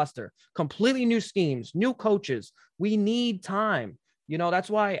their roster, completely new schemes, new coaches. We need time. That's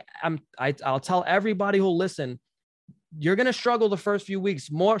why I'll tell everybody who'll listen, you're going to struggle the first few weeks,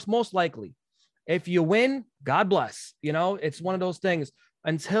 most likely. If you win, God bless. It's one of those things.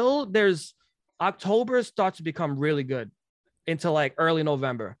 Until October starts to become really good into like early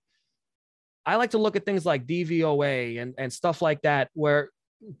November. I like to look at things like DVOA and stuff like that, where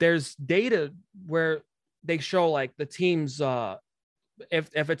there's data where they show like the teams,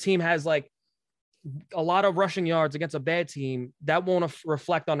 if a team has like a lot of rushing yards against a bad team, that won't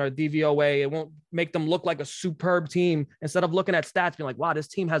reflect on our DVOA. It won't make them look like a superb team. Instead of looking at stats, being like, wow, this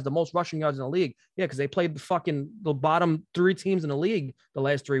team has the most rushing yards in the league. Yeah, because they played the bottom 3 teams in the league the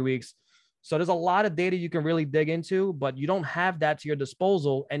last 3 weeks. So there's a lot of data you can really dig into, but you don't have that to your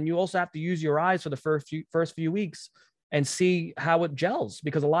disposal. And you also have to use your eyes for the first few weeks and see how it gels,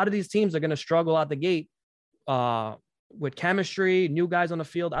 because a lot of these teams are going to struggle out the gate with chemistry, new guys on the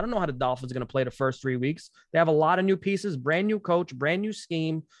field. I don't know how the Dolphins are going to play the first 3 weeks. They have a lot of new pieces, brand new coach, brand new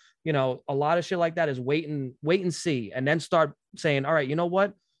scheme. A lot of shit like that is wait and see, and then start saying, all right, you know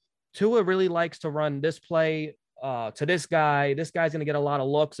what? Tua really likes to run this play to this guy. This guy's going to get a lot of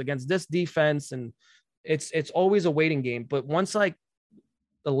looks against this defense. And it's always a waiting game. But once like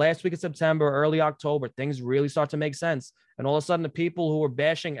the last week of September, early October, things really start to make sense. And all of a sudden the people who were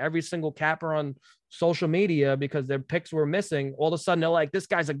bashing every single capper on social media because their picks were missing, all of a sudden they're like, this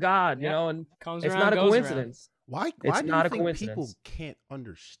guy's a god, and it's not a coincidence. Why It's do not you a think coincidence. people can't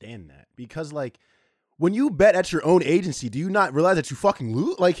understand that? Because like when you bet at your own agency, do you not realize that you fucking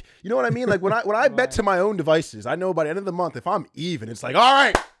lose? Like, you know what I mean? Like when I bet to my own devices, I know by the end of the month, if I'm even, it's like, all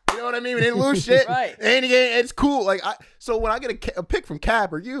right, you know what I mean? We didn't lose shit. Right. And it's cool. Like, so when I get a pick from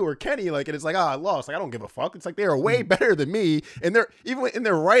Cap or you or Kenny, like, and it's like, I lost. Like, I don't give a fuck. It's like they are way better than me. And they're even in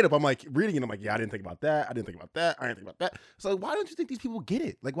their write up, I'm like reading it. I'm like, yeah, I didn't think about that. I didn't think about that. I didn't think about that. So why don't you think these people get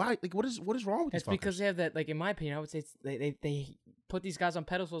it? Like, why? Like, what is wrong with That's these fuckers? because they have that. Like in my opinion, I would say they put these guys on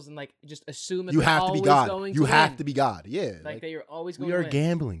pedestals and like just assume that You they're have to be always God. going You to have win. to be God. Yeah. Like they are always going we to are win.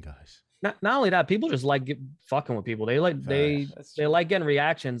 gambling guys. Not only that, people just like fucking with people. They like they like getting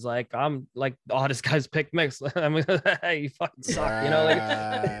reactions. Like I'm like, oh, this guy's pick mix. I mean, hey, you fucking suck.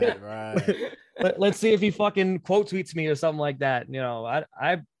 Right. Let's see if he fucking quote tweets me or something like that.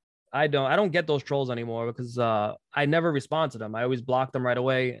 I don't get those trolls anymore because I never respond to them. I always block them right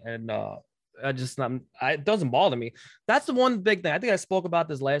away, and it doesn't bother me. That's the one big thing. I think I spoke about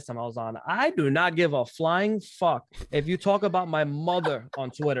this last time I was on. I do not give a flying fuck if you talk about my mother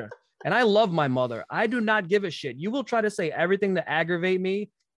on Twitter. And I love my mother. I do not give a shit. You will try to say everything to aggravate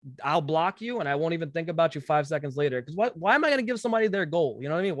me. I'll block you and I won't even think about you 5 seconds later. Because why am I going to give somebody their goal? You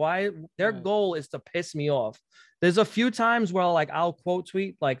know what I mean? Why their goal is to piss me off. There's a few times where like I'll quote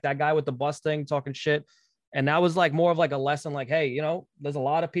tweet like that guy with the bus thing talking shit. And that was like more of like a lesson like, hey, there's a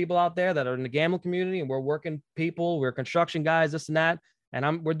lot of people out there that are in the gambling community and we're working people. We're construction guys, this and that.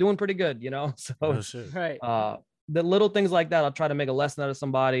 And we're doing pretty good, So Oh, shit. Right. the little things like that, I'll try to make a lesson out of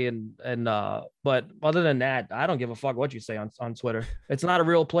somebody. But other than that, I don't give a fuck what you say on Twitter. It's not a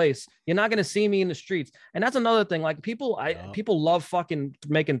real place. You're not going to see me in the streets. And that's another thing. Like people love fucking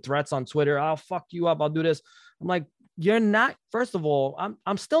making threats on Twitter. I'll fuck you up. I'll do this. I'm like, you're not, first of all,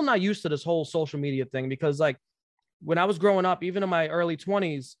 I'm still not used to this whole social media thing because like when I was growing up, even in my early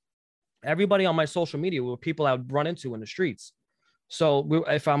 20s, everybody on my social media were people I would run into in the streets. So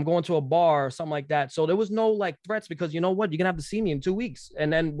if I'm going to a bar or something like that, so there was no like threats because you know what, you're gonna have to see me in 2 weeks,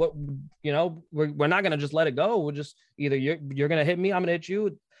 and then what, you know, we're not gonna just let it go. We're just either you're gonna hit me, I'm gonna hit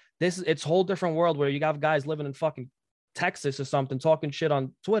you. It's a whole different world where you got guys living in fucking Texas or something talking shit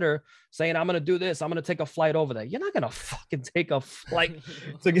on Twitter saying I'm gonna do this, I'm gonna take a flight over there. You're not gonna fucking take a flight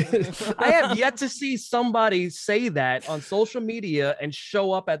to get. I have yet to see somebody say that on social media and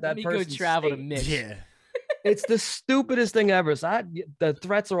show up at that person's go travel state. to Mitch. Yeah. It's the stupidest thing ever. So the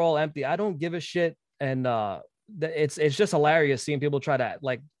threats are all empty. I don't give a shit, and it's just hilarious seeing people try to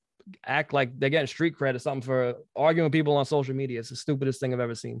like act like they're getting street cred or something for arguing with people on social media. It's the stupidest thing I've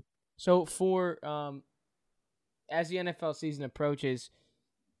ever seen. So for as the NFL season approaches,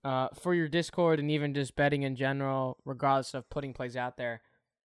 for your Discord and even just betting in general, regardless of putting plays out there,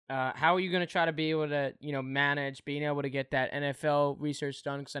 how are you going to try to be able to, you know, manage being able to get that NFL research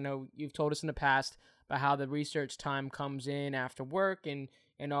done? Because I know you've told us in the past about how the research time comes in after work and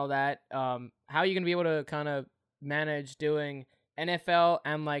all that. How are you going to be able to kind of manage doing NFL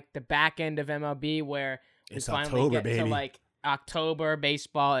and like the back end of MLB where It's we finally October, get to baby. like October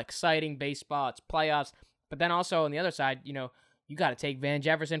baseball, exciting baseball, it's playoffs. But then also on the other side, you know, you got to take Van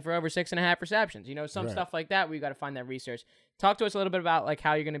Jefferson for over 6.5 receptions. You know, some Right. stuff like that where you got to find that research. Talk to us a little bit about like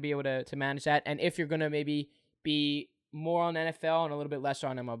how you're going to be able to manage that, and if you're going to maybe be more on NFL and a little bit lesser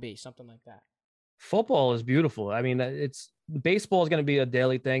on MLB, something like that. Football is beautiful. I mean, baseball is going to be a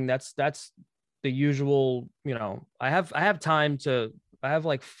daily thing. That's the usual. You know, I have time to. I have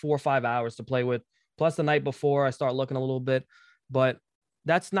like 4 or 5 hours to play with. Plus the night before I start looking a little bit, but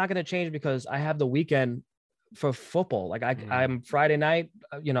that's not going to change because I have the weekend for football. Like I'm Friday night,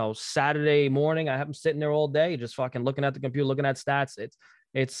 you know, Saturday morning, I have them sitting there all day, just fucking looking at the computer, looking at stats.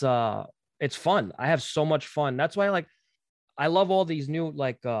 It's fun. I have so much fun. That's why I love all these new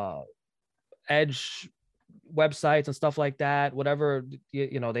like edge websites and stuff like that. Whatever,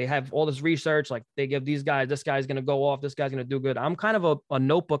 you know, they have all this research. Like they give these guys, this guy's going to go off, this guy's going to do good. I'm kind of a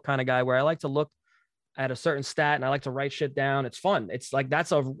notebook kind of guy where I like to look at a certain stat and I like to write shit down. It's fun. It's like,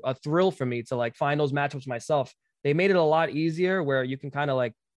 that's a thrill for me to like find those matchups myself. They made it a lot easier where you can kind of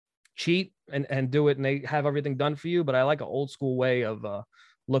like cheat and do it and they have everything done for you. But I like an old school way of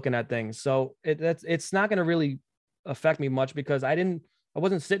looking at things. So it's not going to really affect me much because I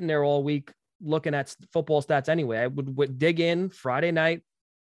wasn't sitting there all week looking at football stats anyway. I would dig in Friday night,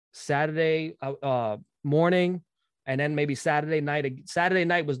 Saturday morning, and then maybe Saturday night. Saturday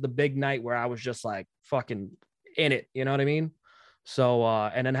night was the big night where I was just like fucking in it. You know what I mean? So,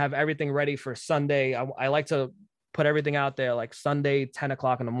 and then have everything ready for Sunday. I like to put everything out there like Sunday, 10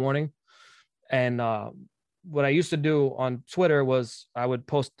 o'clock in the morning. And what I used to do on Twitter was I would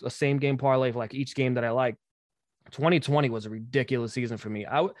post a same game parlay for like each game that I like. 2020 was a ridiculous season for me.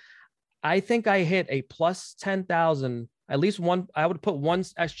 I think I hit a plus 10,000, at least one. I would put one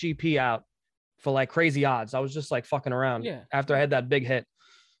SGP out for like crazy odds. I was just like fucking around after I had that big hit.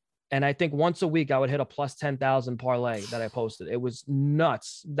 And I think once a week I would hit a plus 10,000 parlay that I posted. It was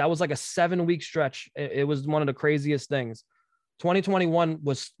nuts. That was like a 7-week stretch. It was one of the craziest things. 2021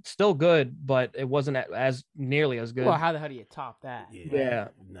 was still good, but it wasn't as nearly as good. Well, how the hell do you top that? Yeah.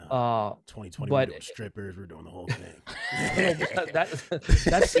 No. 2020 we're doing strippers. We're doing the whole thing.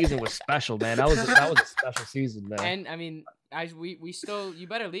 that season was special, man. That was a special season, man. And I mean, we still, you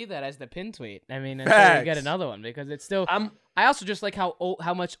better leave that as the pin tweet. I mean, until you get another one because it's still. I also just like how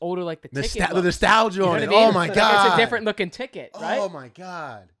much older like the ticket. The nostalgia on it. I mean? Oh my god, it's a different looking ticket, right? Oh my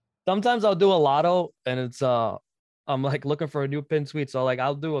god. Sometimes I'll do a lotto, and it's I'm like looking for a new pin tweet, so like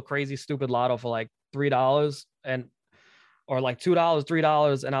I'll do a crazy stupid lotto for like $3 or like $2,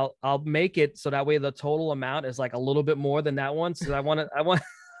 $3, and I'll make it so that way the total amount is like a little bit more than that one. So I want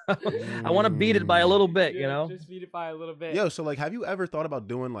to beat it by a little bit, you know. Just beat it by a little bit. Yo, so like, have you ever thought about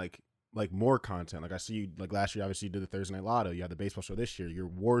doing like more content? Like I see you like last year, obviously you did the Thursday Night Lotto. You had the baseball show this year. Your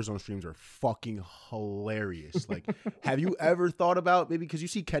Warzone streams are fucking hilarious. Like, have you ever thought about maybe because you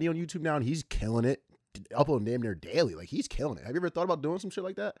see Kenny on YouTube now and he's killing it, uploading damn near daily. Like he's killing it. Have you ever thought about doing some shit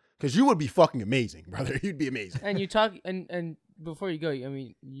like that? Because you would be fucking amazing, brother. You'd be amazing. And you talk and before you go, I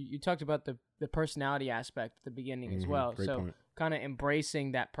mean, you talked about the personality aspect at the beginning as well. Great so point. kind of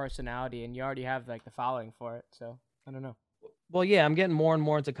embracing that personality, and you already have like the following for it. So I don't know. Well, yeah, I'm getting more and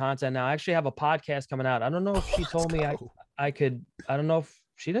more into content now. I actually have a podcast coming out. I don't know if she told me I could. I don't know if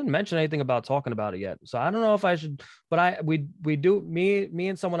she didn't mention anything about talking about it yet. So I don't know if I should. But we do. Me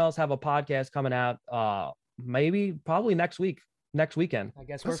and someone else have a podcast coming out. Probably next weekend. I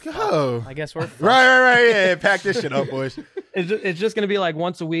guess Let's we're go. I guess we're Right. Yeah, pack this shit up, boys. It's just gonna be like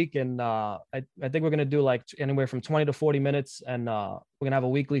once a week, and I think we're gonna do like anywhere from 20 to 40 minutes, and we're gonna have a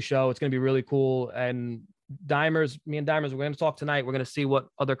weekly show. It's gonna be really cool. And me and Dimers, we're gonna talk tonight. We're gonna see what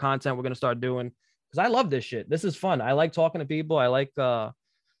other content we're gonna start doing, because I love this shit. This is fun. I like talking to people. I like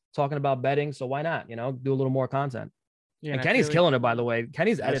talking about betting. So why not? Do a little more content. Yeah, and Kenny's killing it, by the way.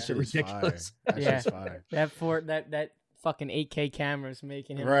 Kenny's edits are ridiculous. That's fire. That fucking 8K camera's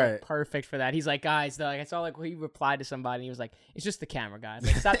making him Right. like, perfect for that. He's like, guys, though, I saw like he replied to somebody. And he was like, it's just the camera, guys.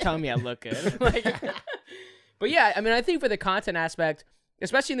 Like, stop telling me I look good. But yeah, I mean, I think for the content aspect,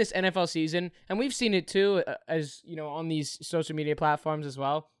 especially in this NFL season, and we've seen it too, as on these social media platforms as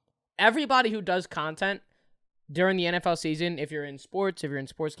well. Everybody who does content during the NFL season, if you're in sports, if you're in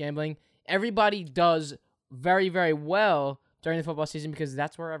sports gambling, everybody does very, very well during the football season because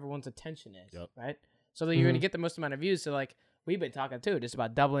that's where everyone's attention is, right? So that you're going to get the most amount of views. So, like, we've been talking, too, just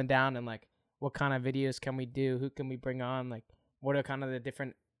about doubling down and, like, what kind of videos can we do? Who can we bring on? Like, what are kind of the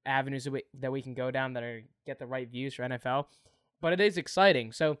different avenues that we can go down that are get the right views for NFL? But it is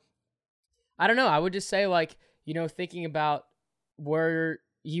exciting. So, I don't know. I would just say, like, thinking about where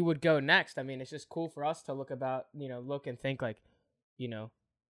you would go next. I mean, it's just cool for us to look and think, like, you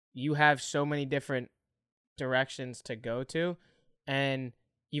have so many different directions to go to. And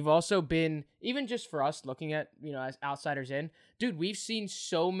you've also been, even just for us looking at, as outsiders in, dude, we've seen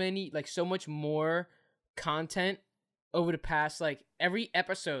so much more content over the past, like, every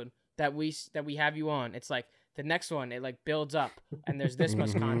episode that we have you on. It's like the next one, it like builds up and there's this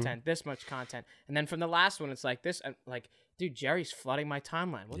much content, this much content. And then from the last one, it's like this, like, dude, Jerry's flooding my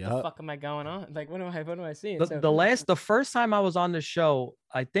timeline. What the fuck am I going on? Like, what am I seeing? The first time I was on the show,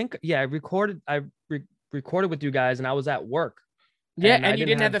 I think, I recorded with you guys and I was at work. Yeah, and you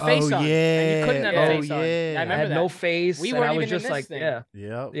didn't have the face on. Yeah. And you couldn't have the face on. I remember I had that. no face. We and weren't I was even just in this like, thing.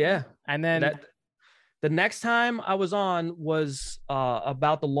 yeah. And then the next time I was on was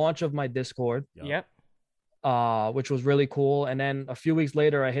about the launch of my Discord. Yep. Which was really cool. And then a few weeks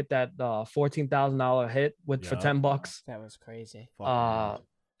later, I hit that $14,000 hit for $10. That was crazy.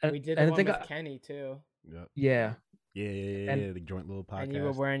 We did one with Kenny too. Yeah. The joint little podcast. And you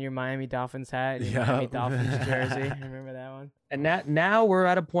were wearing your Miami Dolphins hat and your Miami Dolphins jersey. I remember that one. And now we're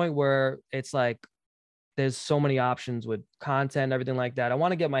at a point where it's like there's so many options with content, everything like that. I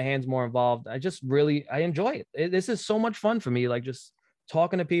want to get my hands more involved. I enjoy it. This is so much fun for me, like just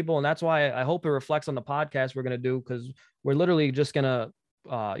talking to people. And that's why I hope it reflects on the podcast we're going to do, because we're literally just going to,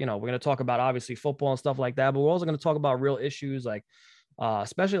 we're going to talk about obviously football and stuff like that, but we're also going to talk about real issues like,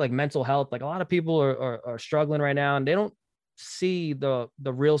 especially like mental health. Like a lot of people are struggling right now and they don't see the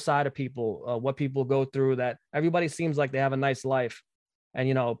real side of people, what people go through, that everybody seems like they have a nice life.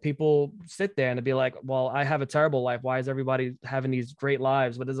 And, people sit there and they be like, well, I have a terrible life. Why is everybody having these great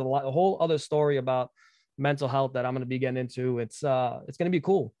lives? But there's a whole other story about mental health that I'm going to be getting into. It's going to be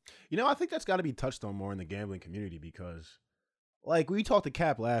cool. I think that's got to be touched on more in the gambling community because, like, we talked to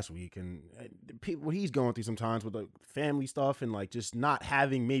Cap last week and what he's going through sometimes with the family stuff and, like, just not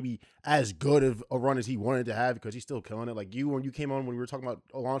having maybe as good of a run as he wanted to have because he's still killing it. Like, when you came on when we were talking about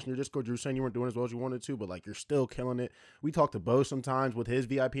launching your Discord, you were saying you weren't doing as well as you wanted to, but, like, you're still killing it. We talked to Bo sometimes with his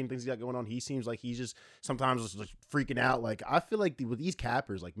VIP and things he got going on. He seems like he's just sometimes just like freaking out. Like, I feel like with these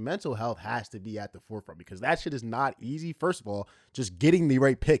cappers, like, mental health has to be at the forefront because that shit is not easy. First of all, just getting the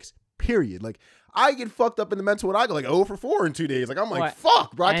right picks. Period. Like, I get fucked up in the mental when I go like 0 for 4 in 2 days. Like, I'm like,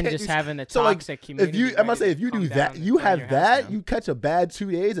 fuck, bro. And just having the toxic community. If you do that, you have that, you catch a bad 2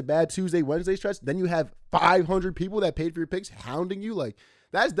 days, a bad Tuesday, Wednesday stretch, then you have 500 people that paid for your picks hounding you. Like,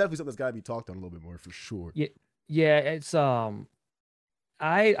 that's definitely something that's got to be talked on a little bit more for sure. Yeah. It's, I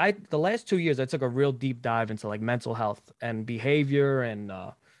the last 2 years, I took a real deep dive into like mental health and behavior and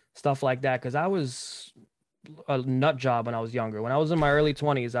stuff like that. Cause I was a nut job when I was younger. When I was in my early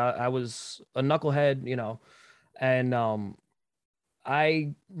 20s, I was a knucklehead, and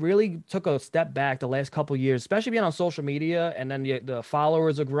I really took a step back the last couple of years, especially being on social media, and then the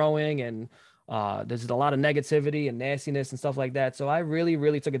followers are growing, and there's a lot of negativity and nastiness and stuff like that. So I really,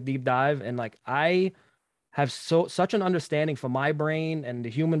 really took a deep dive, and like I have such an understanding for my brain and the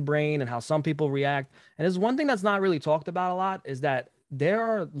human brain and how some people react. And there's one thing that's not really talked about a lot is that there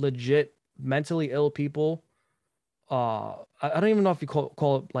are legit mentally ill people. I don't even know if you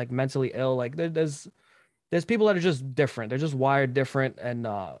call it like mentally ill. Like there's people that are just different. They're just wired different. And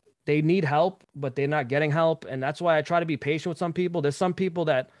they need help, but they're not getting help. And that's why I try to be patient with some people. There's some people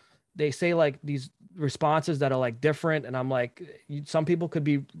that they say like these responses that are like different. And I'm like, some people could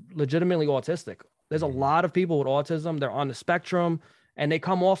be legitimately autistic. There's a lot of people with autism. They're on the spectrum and they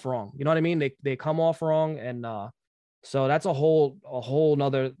come off wrong. You know what I mean? They come off wrong. And so that's a whole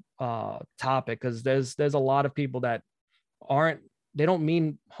nother topic, because there's a lot of people that they don't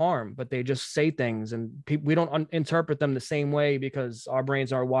mean harm, but they just say things, and we don't interpret them the same way because our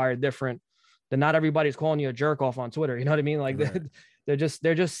brains are wired different. Then not everybody's calling you a jerk off on Twitter. You know what I mean? Like right.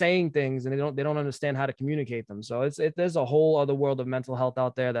 they're just saying things, and they don't understand how to communicate them. So there's a whole other world of mental health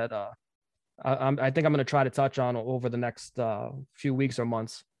out there that I think I'm going to try to touch on over the next few weeks or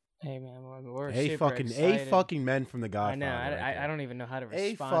months. Hey man, we're super excited. fucking men from the Godfather. I know. Right I don't even know how to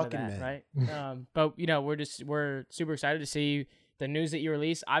respond to that, men. Right? But we're super excited to see the news that you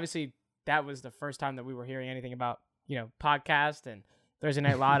released. Obviously, that was the first time that we were hearing anything about podcast and Thursday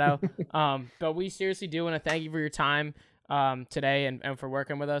Night Lotto. But we seriously do want to thank you for your time today and for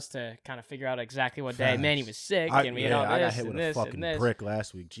working with us to kind of figure out exactly what day. Man, he was sick, and we had all this. I got hit with a fucking brick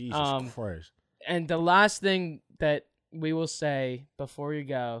last week. Jesus Christ! And the last thing that we will say before you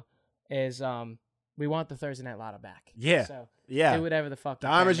go is we want the Thursday Night Lotto back. Yeah. So yeah. do whatever the fuck.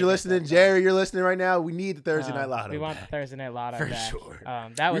 Diamonds, you're listening. Jerry, you're listening right now. We need the Thursday Night Lotto. We want the Thursday Night Lotto for back. sure.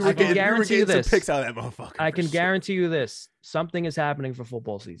 That was. I can guarantee you this. Some picks out of that motherfucker. I can guarantee you this. Something is happening for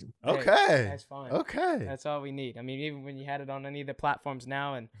football season. Okay. That's fine. Okay. That's all we need. I mean, even when you had it on any of the platforms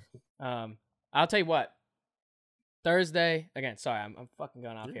now, and I'll tell you what. Thursday again. Sorry, I'm fucking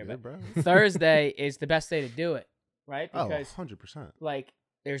going off here, but bro. Thursday is the best day to do it, right? Because 100%. Like,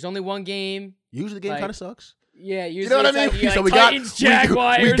 there's only one game. Usually the game kind of sucks. Yeah, usually you know what I mean. Like, so Titans,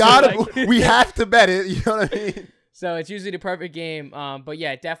 we have to bet it. You know what I mean. So it's usually the perfect game. But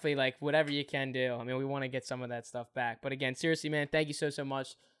yeah, definitely like whatever you can do. I mean, we want to get some of that stuff back. But again, seriously, man, thank you so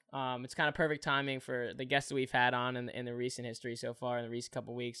much. It's kind of perfect timing for the guests that we've had on in the recent history so far in the recent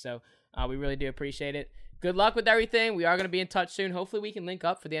couple weeks. So we really do appreciate it. Good luck with everything. We are going to be in touch soon. Hopefully, we can link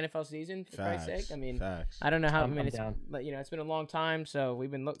up for the NFL season. For Christ's sake, I mean, I don't know how. It's been a long time, so we've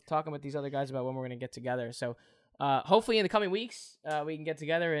been talking with these other guys about when we're going to get together. So, hopefully, in the coming weeks, we can get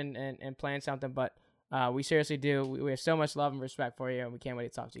together and plan something. But we seriously do. We have so much love and respect for you, and we can't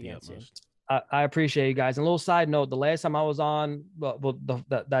wait to talk to you again soon. I appreciate you guys. And a little side note: the last time I was on,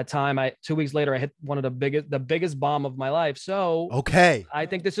 that time, 2 weeks later, I hit one of the biggest bomb of my life. So okay, I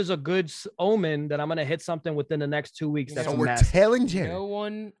think this is a good omen that I'm gonna hit something within the next 2 weeks. So we're telling Jerry. No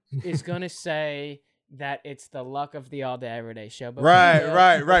one is gonna say that it's the luck of the All Day Everyday Show. But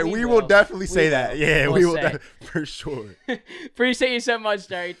right. We will definitely say that. Yeah, we will for sure. Appreciate you so much,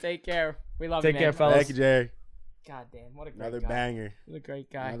 Jerry. Take care. We love you, man. Take care, fellas. Thank you, Jerry. God damn, what a great Another guy. banger. What a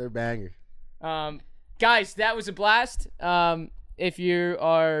great guy. Another banger. Guys, that was a blast. If you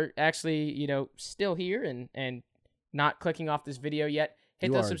are actually, still here and not clicking off this video yet,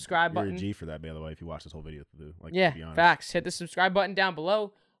 hit the subscribe button. You're a G for that, by the way, if you watch this whole video through. To be honest. Facts. Hit the subscribe button down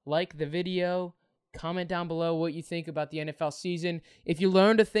below. Like the video. Comment down below what you think about the NFL season. If you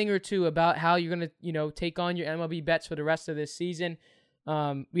learned a thing or two about how you're going to, take on your MLB bets for the rest of this season,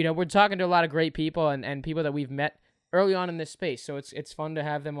 we're talking to a lot of great people and people that we've met early on in this space. So it's fun to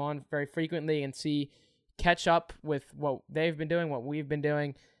have them on very frequently and catch up with what they've been doing, what we've been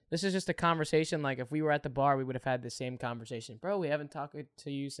doing. This is just a conversation. Like if we were at the bar, we would have had the same conversation. Bro, we haven't talked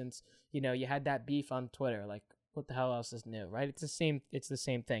to you since, you had that beef on Twitter. Like, what the hell else is new, right? It's the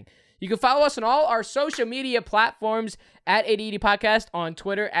same thing. You can follow us on all our social media platforms at 8080 Podcast on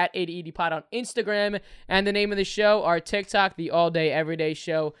Twitter, at 8080 Pod on Instagram, and the name of the show, our TikTok, the All Day Everyday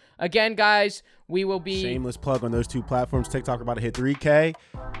Show. Again, guys, we will be shameless plug on those two platforms. TikTok about to hit 3K,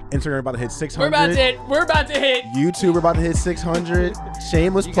 Instagram about to hit 600. We're about to hit. YouTube about to hit 600.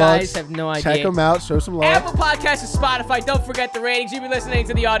 Shameless you plugs. Guys have no idea. Check them out. Show some love. Apple Podcasts and Spotify. Don't forget the ratings. You've been listening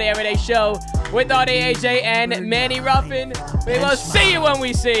to the All Day Everyday Show with All Day AJ and Manny Ruffin. We will see you when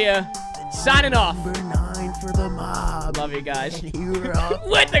we see you. Signing off. Number 9 for the mob. Love you guys. With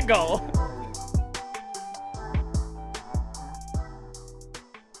the goal.